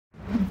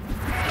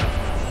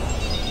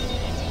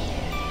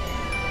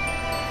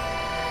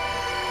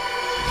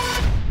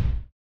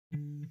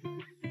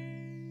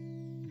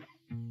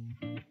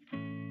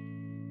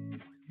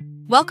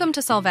Welcome to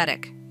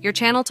Solvetic, your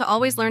channel to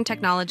always learn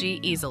technology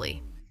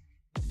easily.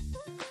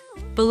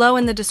 Below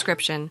in the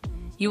description,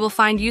 you will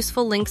find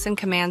useful links and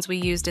commands we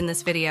used in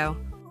this video.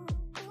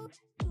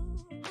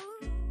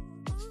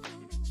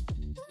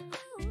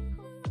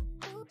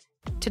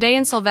 Today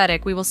in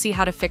Solvetic, we will see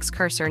how to fix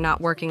cursor not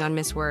working on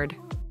Miss Word.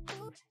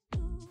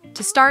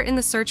 To start, in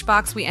the search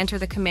box, we enter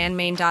the command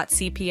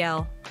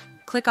main.cpl.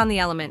 Click on the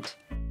element.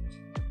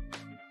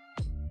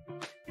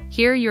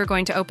 Here, you are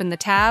going to open the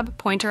tab,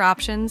 Pointer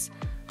Options,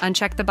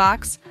 uncheck the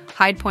box,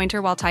 Hide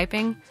Pointer while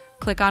typing,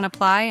 click on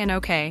Apply and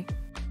OK.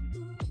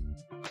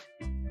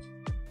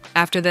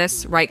 After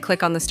this,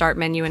 right-click on the Start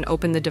menu and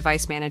open the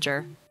Device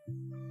Manager.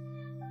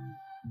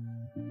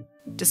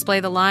 Display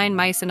the line,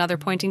 mice, and other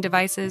pointing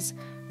devices.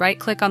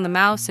 Right-click on the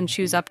mouse and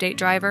choose Update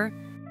Driver.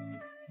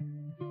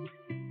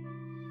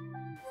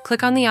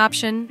 Click on the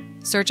option,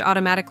 Search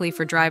automatically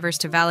for drivers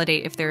to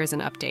validate if there is an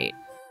update.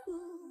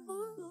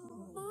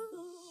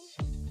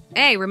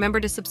 Hey, remember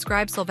to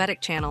subscribe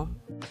Solvetic channel.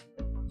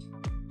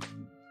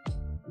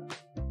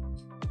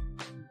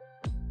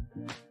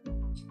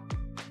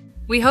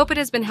 We hope it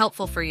has been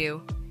helpful for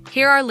you.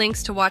 Here are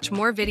links to watch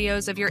more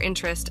videos of your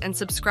interest and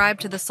subscribe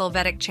to the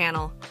Solvetic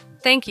channel.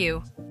 Thank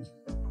you.